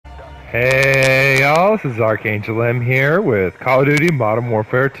Hey y'all, this is Archangel M here with Call of Duty Modern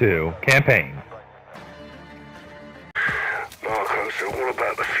Warfare 2 campaign. Marcos, they're all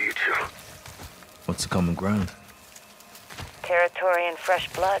about the future. What's the common ground? Territory and fresh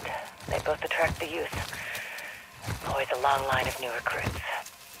blood. They both attract the youth. Always a long line of new recruits.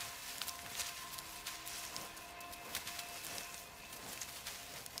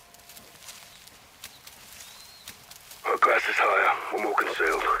 Our glass is higher. We're more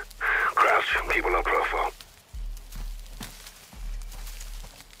concealed. Crouch, keep a low profile.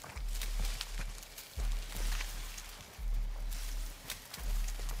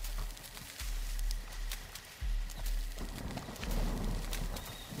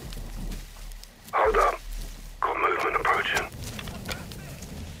 Hold up. Got movement approaching.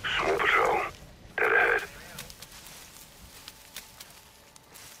 Small patrol. Dead ahead.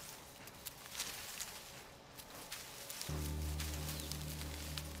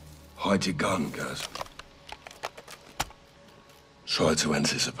 Hide your gun, Gaz. Try to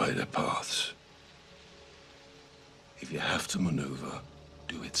anticipate their paths. If you have to maneuver,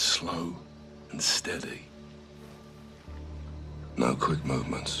 do it slow and steady. No quick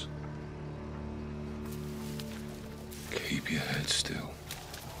movements. Keep your head still.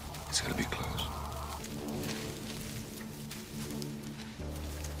 It's gonna be close.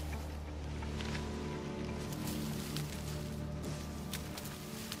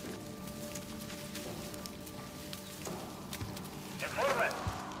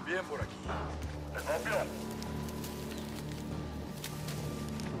 Bien por aquí. Recepción.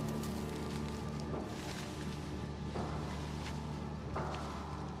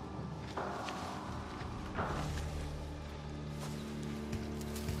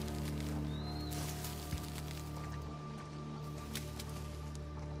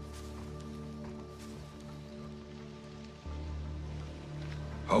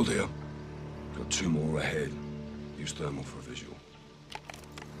 Hold here. Got two more ahead. Use thermal for a visual.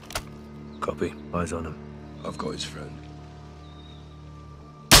 Copy. Eyes on him. I've got his friend.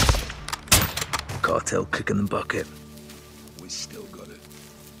 Cartel kicking the bucket. We still got it.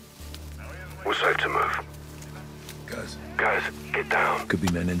 We're safe to move. Guys, Guys, get down. Could be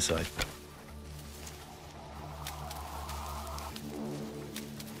men inside.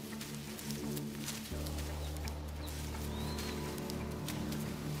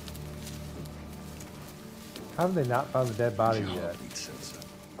 How have they not found the dead body your yet? heartbeat sensor.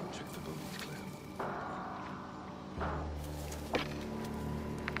 Check the building's clear.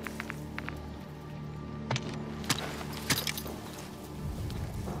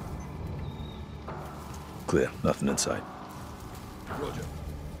 Clear. Nothing inside. Roger.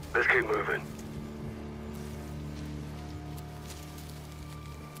 Let's keep moving.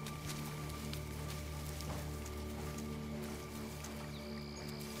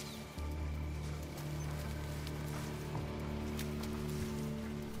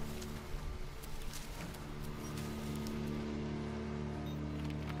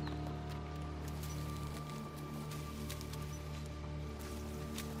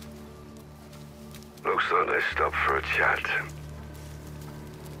 Looks like they stopped for a chat.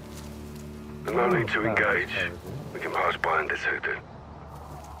 There's no need to engage. We can pass by undetected.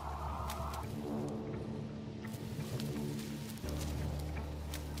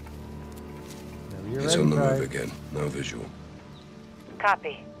 It's on the move again. No visual.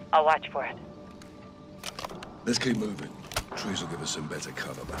 Copy. I'll watch for it. Let's keep moving. Trees will give us some better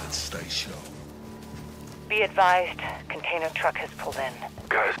cover, but let's stay sharp. Be advised, container truck has pulled in.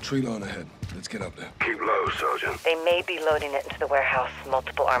 Guys, Tree line ahead. Let's get up there. keep low, Sergeant. They may be loading it into the warehouse.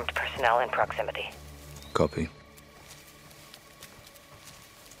 Multiple armed personnel in proximity. Copy.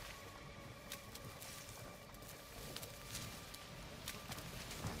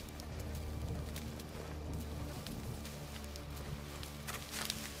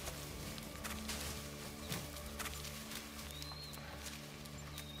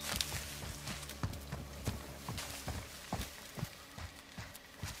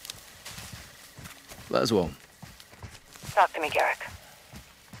 Laswell. Talk to me, Garrick.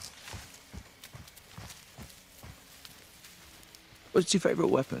 What's your favorite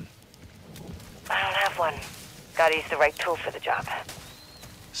weapon? I don't have one. Gotta use the right tool for the job.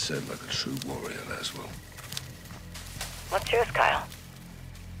 Said like a true warrior, Laswell. What's yours, Kyle?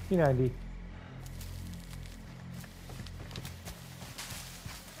 P90.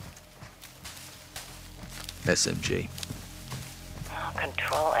 SMG.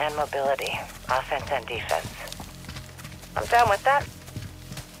 Control and mobility. Offense and defense. I'm down with that.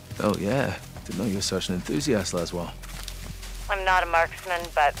 Oh, yeah. Didn't know you were such an enthusiast, Laswell. I'm not a marksman,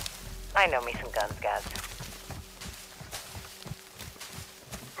 but I know me some guns, Gaz.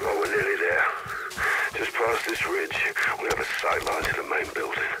 Well, we're nearly Past this ridge, we have a sight line to the main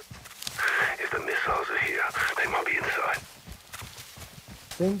building. If the missiles are here, they might be inside.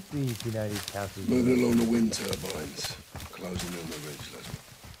 Think the P90 counts as Moving along the wind turbines. Closing on the ridge, Leslie.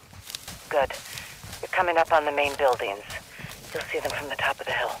 Good. You're coming up on the main buildings. You'll see them from the top of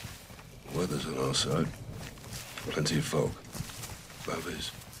the hill. Weather's on our side. Plenty of fog. Both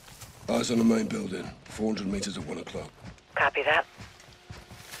is. Eyes on the main building. 400 meters at 1 o'clock. Copy that.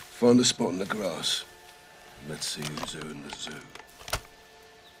 Find a spot in the grass. Let's see who's who in the zoo.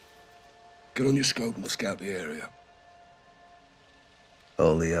 Get on your scope and scout the area.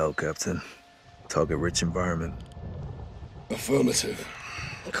 Holy hell, Captain. Target-rich environment. Affirmative.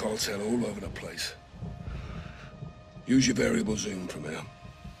 Cartel all over the place. Use your variable zoom from here.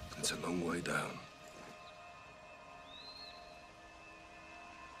 It's a long way down.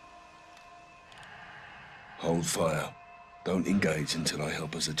 Hold fire. Don't engage until I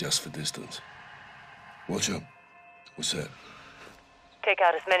help us adjust for distance. Watch up. What's that? Take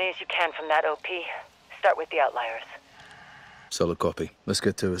out as many as you can from that OP. Start with the outliers. Solid copy. Let's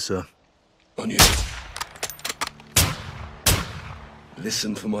get to it, sir. On you.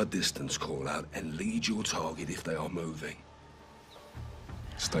 Listen for my distance call out and lead your target if they are moving.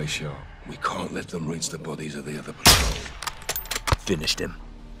 Stay sharp. We can't let them reach the bodies of the other patrol. Finished him.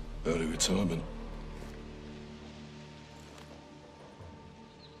 Early retirement.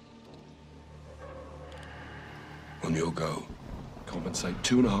 On your go. Compensate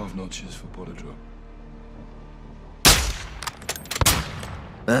 2.5 notches for body drop.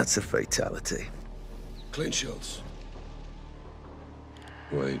 That's a fatality. Clean shots.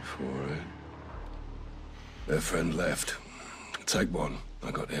 Wait for it. Their friend left. Take one. I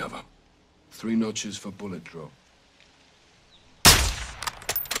got the other. 3 notches for bullet drop.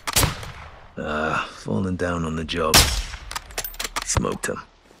 Falling down on the job. Smoked him.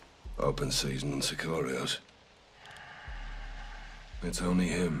 Open season on Sicarios. It's only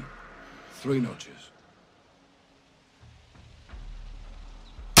him. 3 notches.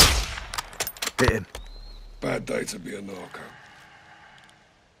 Hit him. Bad day to be a narco.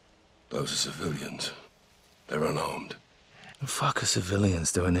 Those are civilians. They're unarmed. The fuck are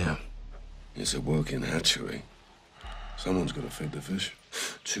civilians doing here? It's a working hatchery. Someone's got to feed the fish.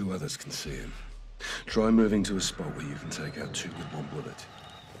 2 others can see him. Try moving to a spot where you can take out 2 with 1 bullet.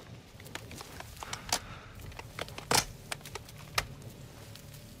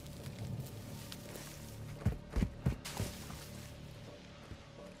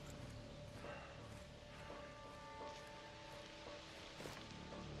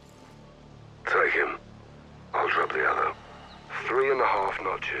 Take him. I'll drop the other. 3.5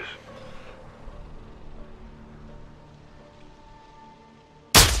 notches.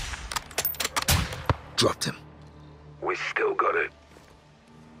 Dropped him. We still got it.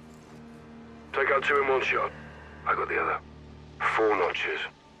 Take out 2 in 1 shot. I got the other. 4 notches.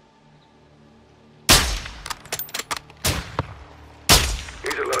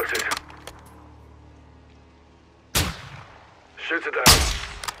 He's alerted. Shoot it down.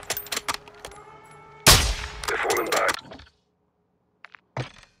 They're falling back.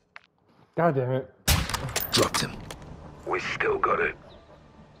 God damn it. Dropped him. We still got it.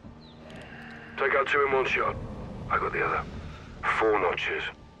 Take out 2 in 1 shot. I got the other. 4 notches.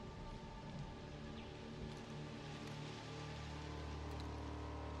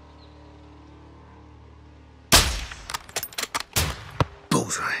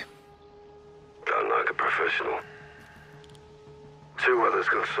 Bullseye. Done like a professional. 2 others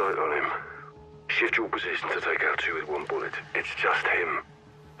got sight on him. Shift your position to take out 2 with 1 bullet. It's just him.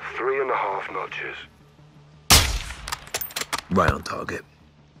 3.5 notches. Right on target.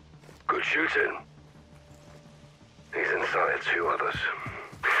 Good shooting. He's inside 2 others.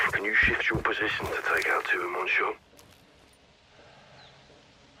 Can you shift your position to take out 2 in 1 shot?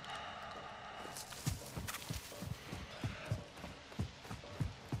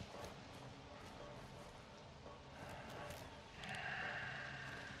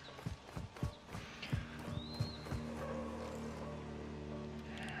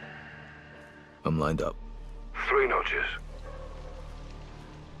 I'm lined up. 3 notches.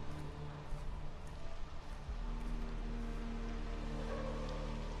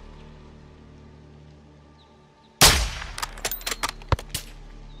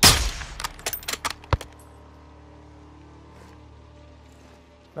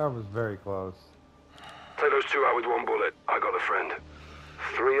 That was very close. Take those 2 out with 1 bullet. I got a friend.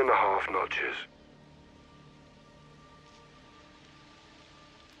 3.5 notches.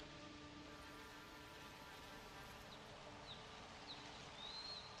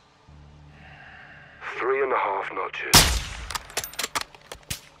 Three and a half notches.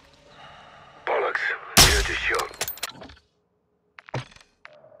 Bollocks. You had to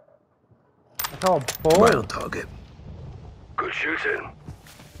Oh, boy. Right on target. Good shooting.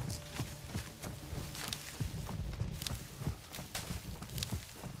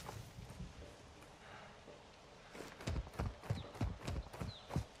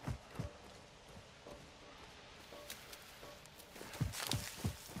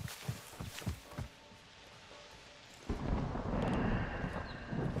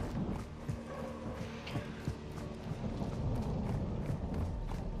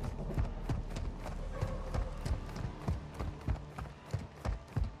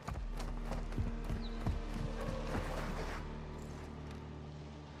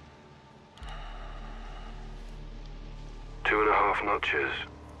 Two and a half notches.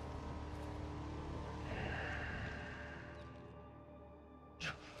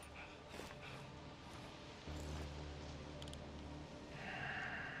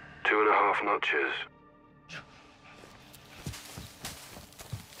 Two and a half notches.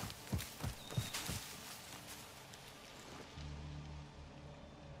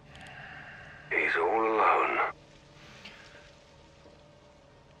 He's all alone.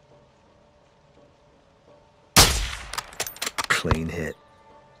 Clean hit.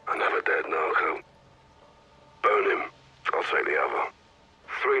 Another dead narco. Burn him. I'll take the other.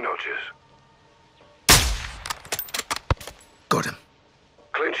 3 notches. Got him.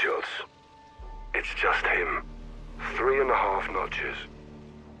 Clean shots. It's just him. 3.5 notches.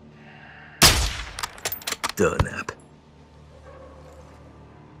 Dirt nap.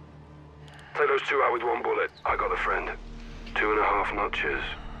 Take those 2 out with 1 bullet. I got the friend. 2.5 notches.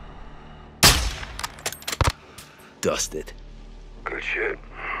 Dusted. Good shit.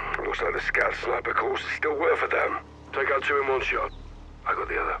 Looks like the scout sniper course is still worth a damn. Take out 2 in 1 shot. I got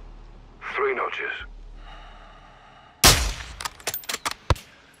the other. 3 notches.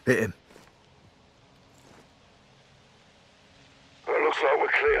 Hit him. Well, looks like we're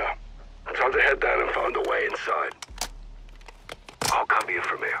clear. Time to head down and find a way inside. I'll cover you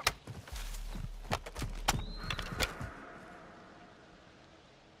from here.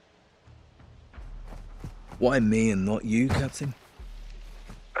 Why me and not you, Captain?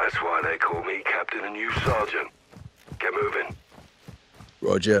 That's why they call me Captain and you Sergeant. Get moving.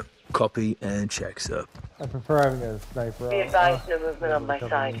 Roger. Copy and check, sir. I prefer having a sniper. Be advised, no movement on my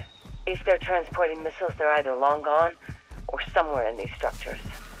side. If they're transporting missiles, they're either long gone or somewhere in these structures.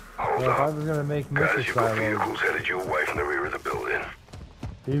 Hold Well, if I up. was gonna make Guys, missile you've got silos, vehicles headed your way from the rear of the building.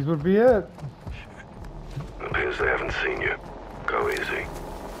 these would be it. It appears they haven't seen you. Go easy.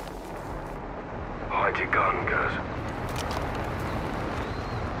 Hide your gun, guys.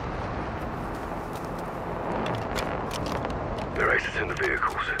 They're exiting the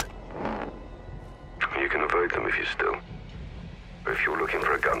vehicles. You can evade them if you're still. But if you're looking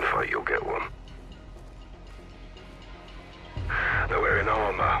for a gunfight, you'll get one. They're wearing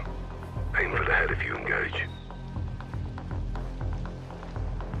armor. Aim for the head if you engage.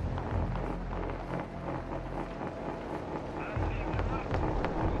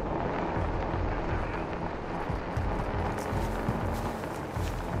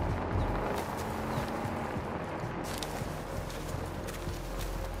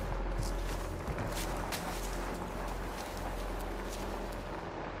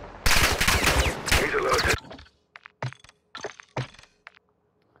 He's alerted.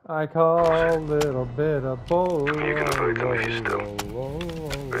 I call little bit of bull. You can avoid them if you're still.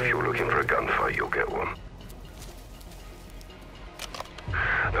 If you're looking for a gunfight, you'll get one.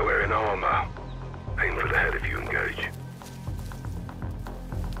 They're wearing armor. Aim for the head if you engage.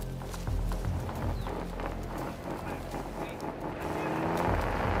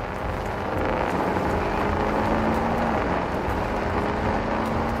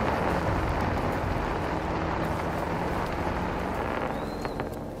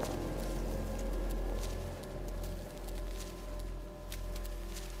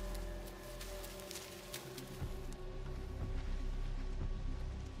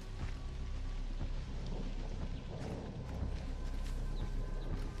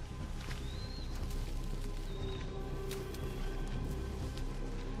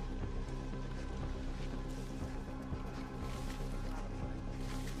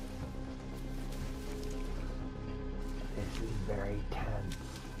 This is very tense.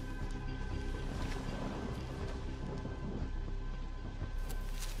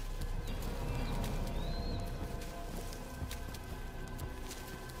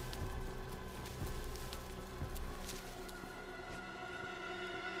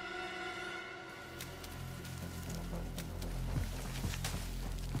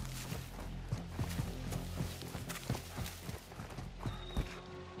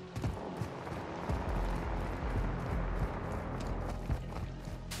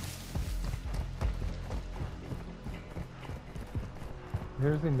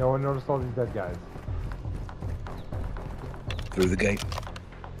 Seriously, no one noticed all these dead guys. Through the gate.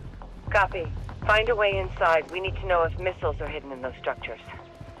 Copy. Find a way inside. We need to know if missiles are hidden in those structures.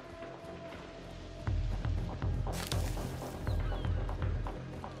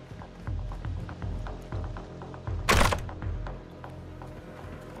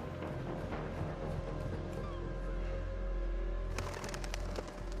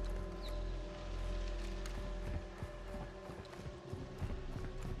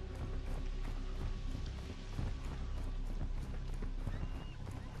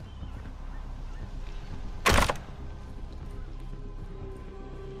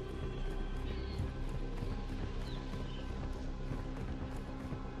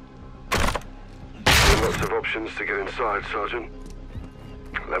 Lots of options to get inside, Sergeant.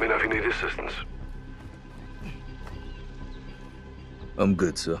 Let me know if you need assistance. I'm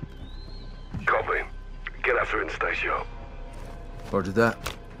good, sir. Copy. Get after it and stay sharp. Roger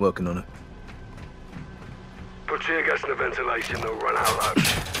that. Working on it. Put tear gas in the ventilation, they'll run out loud.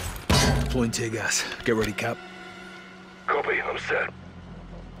 Deploying tear gas. Get ready, Cap. Copy, I'm set.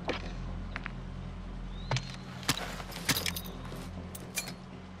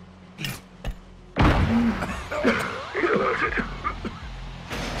 He's alerted.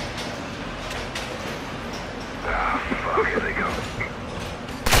 Ah, fuck, here they go.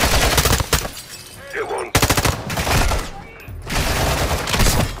 Hit one.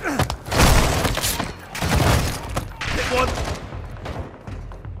 Hit one!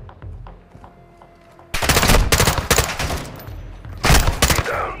 He's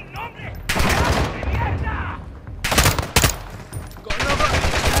down. Got another!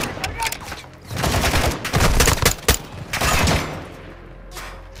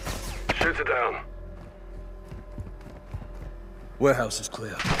 Shooter down. Warehouse is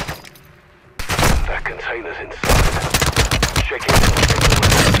clear. That container's inside. Check it.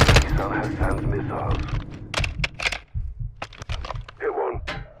 Diesel has Sam's missiles. Hit one.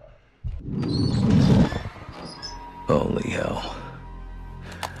 Holy hell.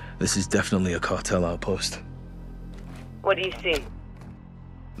 This is definitely a cartel outpost. What do you see?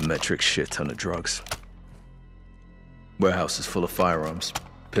 Metric shit ton of drugs. Warehouse is full of firearms,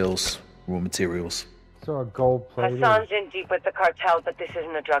 pills, raw materials. So a gold plated. Hassan's in deep with the cartel, but this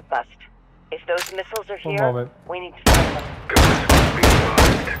isn't a drug bust. If those missiles are One here, moment. we need to find them. Guys, be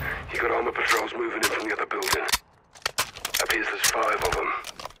advised. You got armor patrols moving in from the other building. Appears there's 5 of them.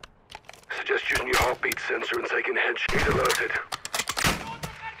 Suggest using your heartbeat sensor and taking headshots. He's alerted.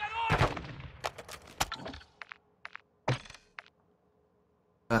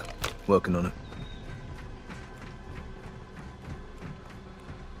 Working on it.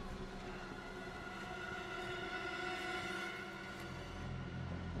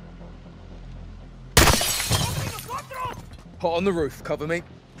 Hot on the roof, cover me.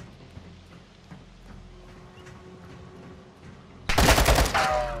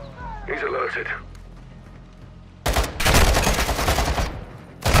 He's alerted.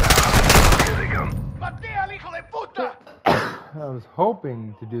 Here they come. I was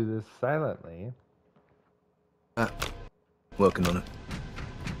hoping to do this silently. Working on it.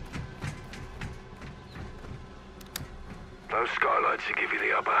 Those skylights should give you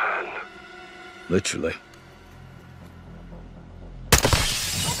the upper hand. Literally.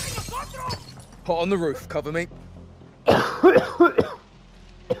 Hot on the roof, cover me.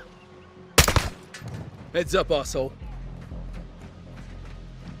 Heads up, arsehole.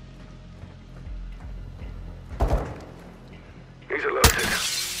 He's alerted.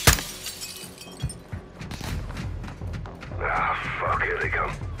 Ah, fuck, here they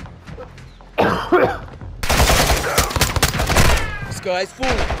come. Down. This guy's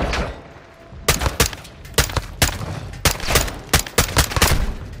falling.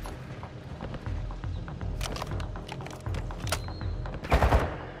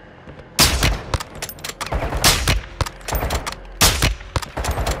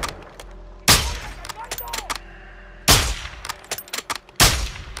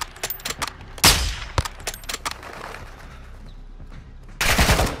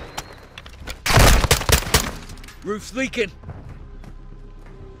 Roof's leaking.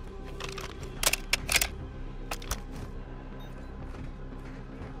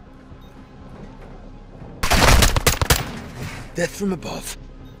 Death from above.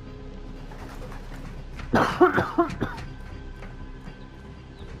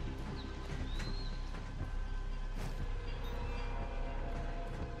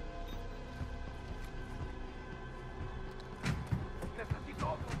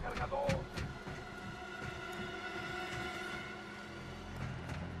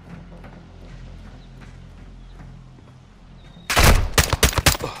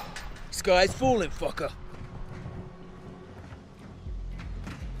 Sky's falling, fucker.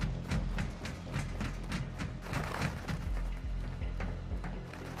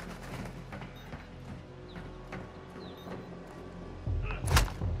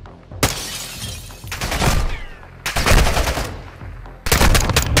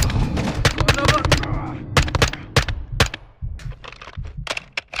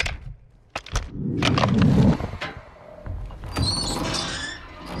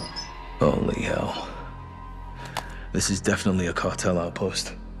 Holy hell. This is definitely a cartel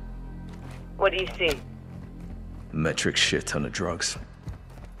outpost. What do you see? Metric shit ton of drugs.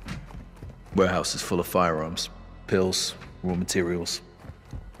 Warehouse is full of firearms, pills, raw materials.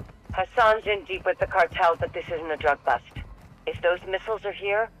 Hassan's in deep with the cartel, but this isn't a drug bust. If those missiles are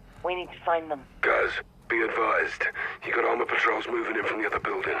here, we need to find them. Guys, be advised. You got armor patrols moving in from the other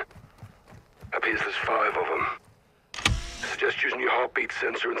building. Appears there's 5 of them. Suggest using your heartbeat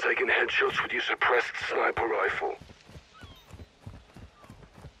sensor and taking headshots with your suppressed sniper rifle.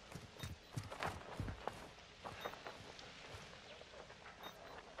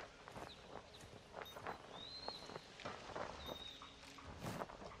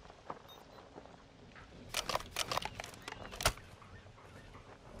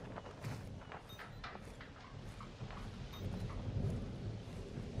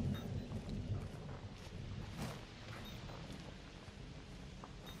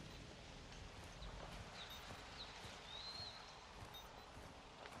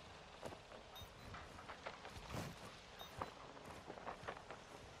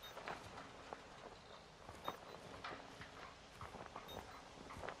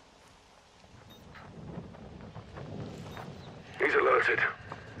 He's alerted.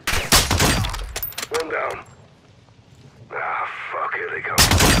 1 down. Ah, fuck, here they come.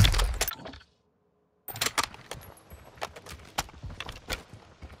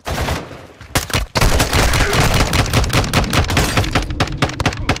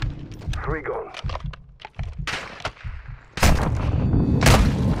 Three gone.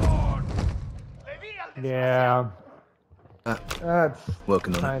 Yeah. That's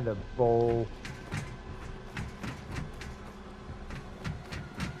Working on it. kind of bull.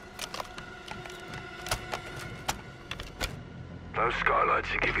 Those skylights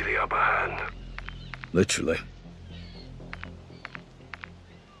should give you the upper hand. Literally.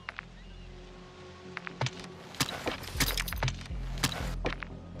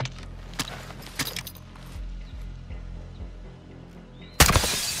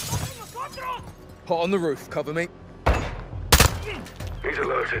 Hot on the roof, cover me. He's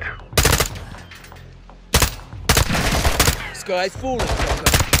alerted. Sky's falling, fucker.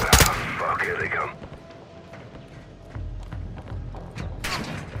 Ah, fuck, here they come.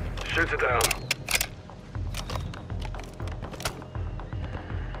 Shoot it down.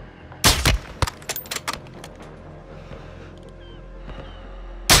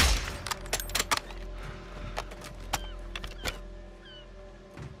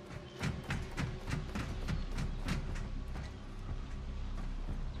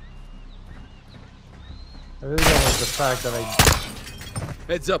 I really don't like the fact that I...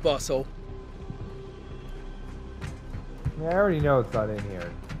 Heads up, asshole. Yeah, I already know it's not in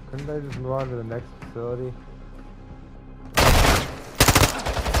here. Couldn't I just move on to the next facility?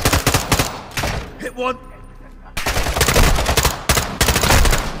 Hit one.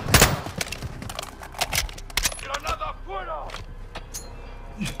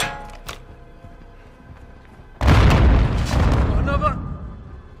 Another.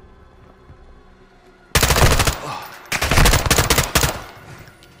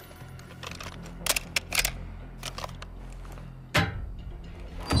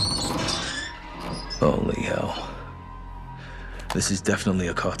 Holy hell. This is definitely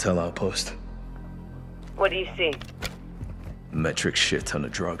a cartel outpost. What do you see? Metric shit ton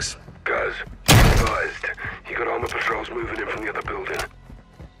of drugs. Guys, be advised. You got armor patrols moving in from the other building.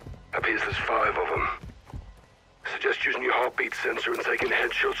 Appears there's 5 of them. Suggest using your heartbeat sensor and taking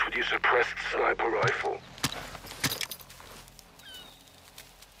headshots with your suppressed sniper rifle.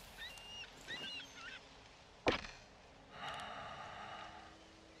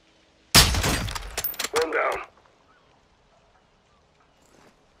 One down.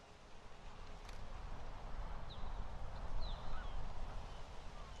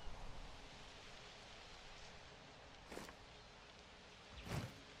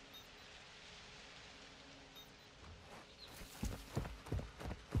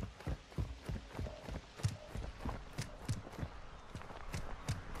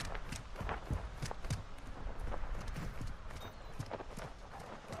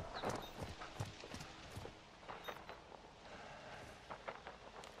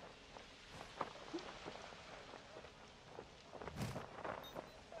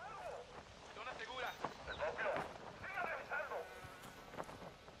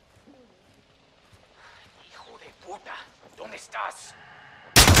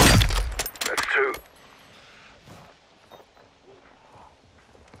 That's two.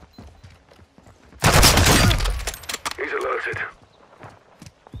 He's alerted.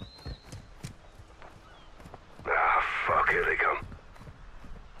 Ah, fuck, here they come.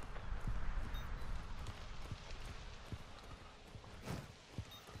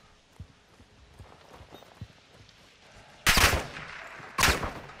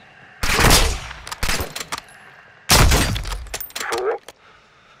 Four.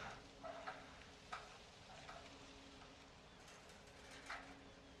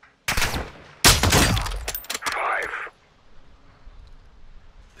 Five.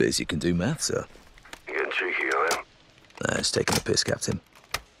 Appears you can do math, sir. You getting cheeky, I am. It's taking a piss, Captain.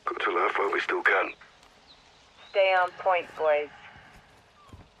 Got to laugh while we still can. Stay on point, boys.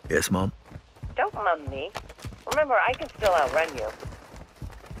 Yes, Mom? Don't mum me. Remember, I can still outrun you.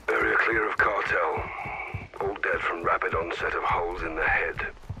 Area clear of cartel. All dead from rapid onset of holes in the head.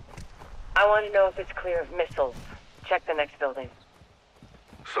 I want to know if it's clear of missiles. Check the next building.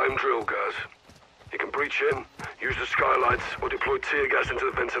 Same drill, guys. You can breach in, use the skylights, or deploy tear gas into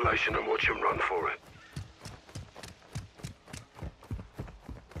the ventilation and watch them run for it.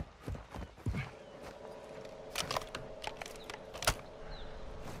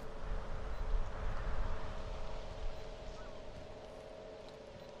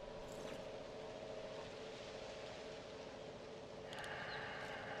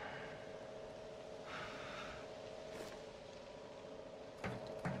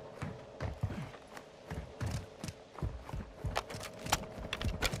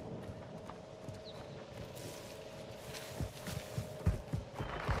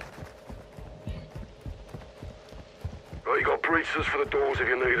 Right, you got breaches for the doors if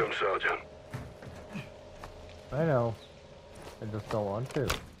you need them, Sergeant. I know. I just don't want to.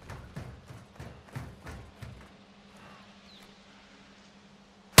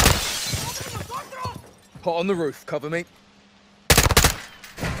 Hot on the roof, cover me.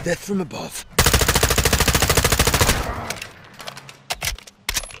 Death from above.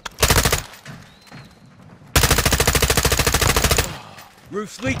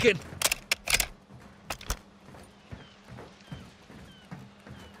 Roof's leaking.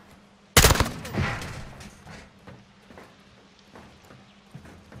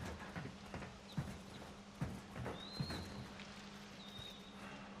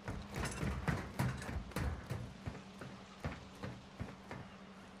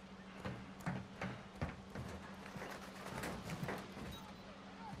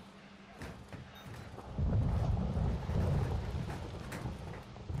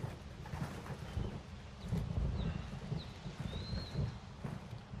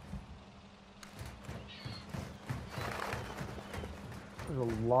 There's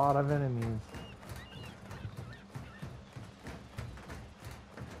a lot of enemies.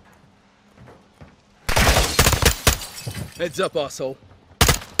 Heads up, asshole.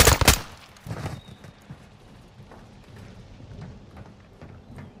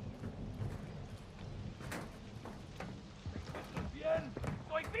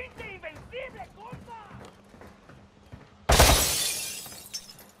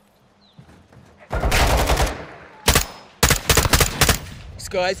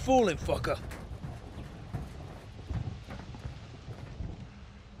 Sky's falling, fucker.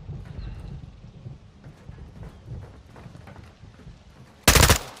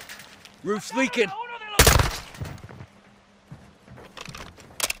 Roof's leaking.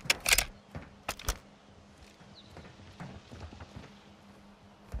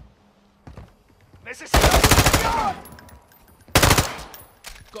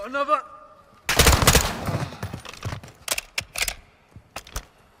 Got another.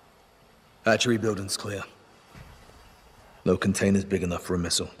 Hatchery building's clear. No containers big enough for a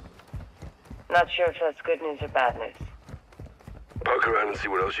missile. Not sure if that's good news or bad news. Poke around and see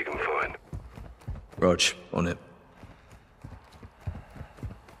what else you can find. Rog, on it.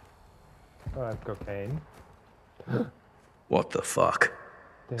 Oh, that's cocaine. What the fuck?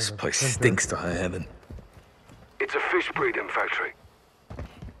 This place stinks to high heaven. It's a fish breeding factory.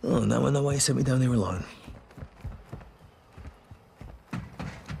 Oh, now I know why you sent me down here alone.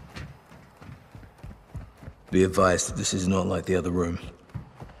 Be advised that this is not like the other room.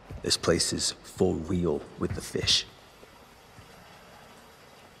 This place is for real with the fish.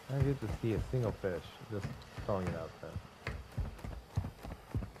 I get to see a single fish. Just throwing it out there.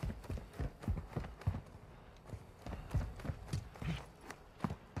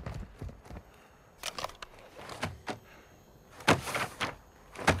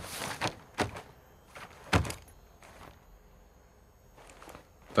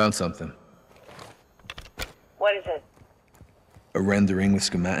 Found something. What is it? A rendering with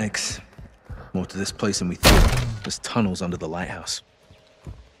schematics. More to this place than we thought. There's tunnels under the lighthouse.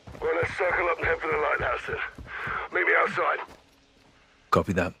 Well, let's circle up and head for the lighthouse then. Meet me outside.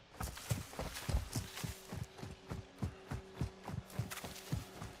 Copy that.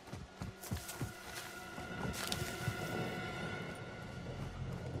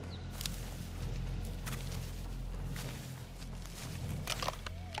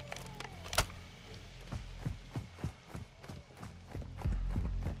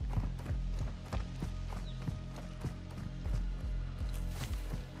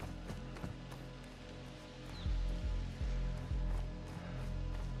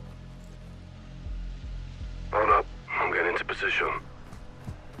 Hold up. I'm getting into position.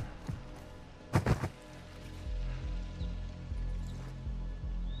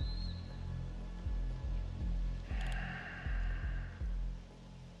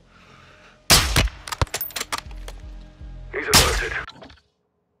 He's alerted.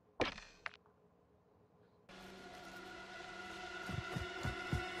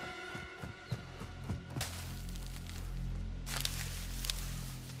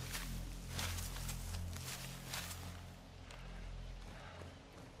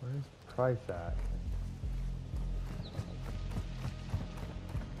 Where's Price at?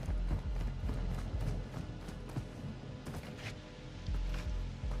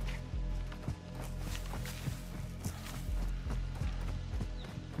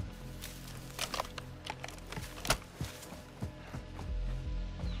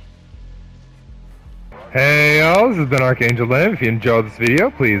 Hey y'all, this has been Archangel Lim. If you enjoyed this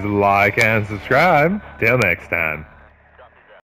video, please like and subscribe. Till next time.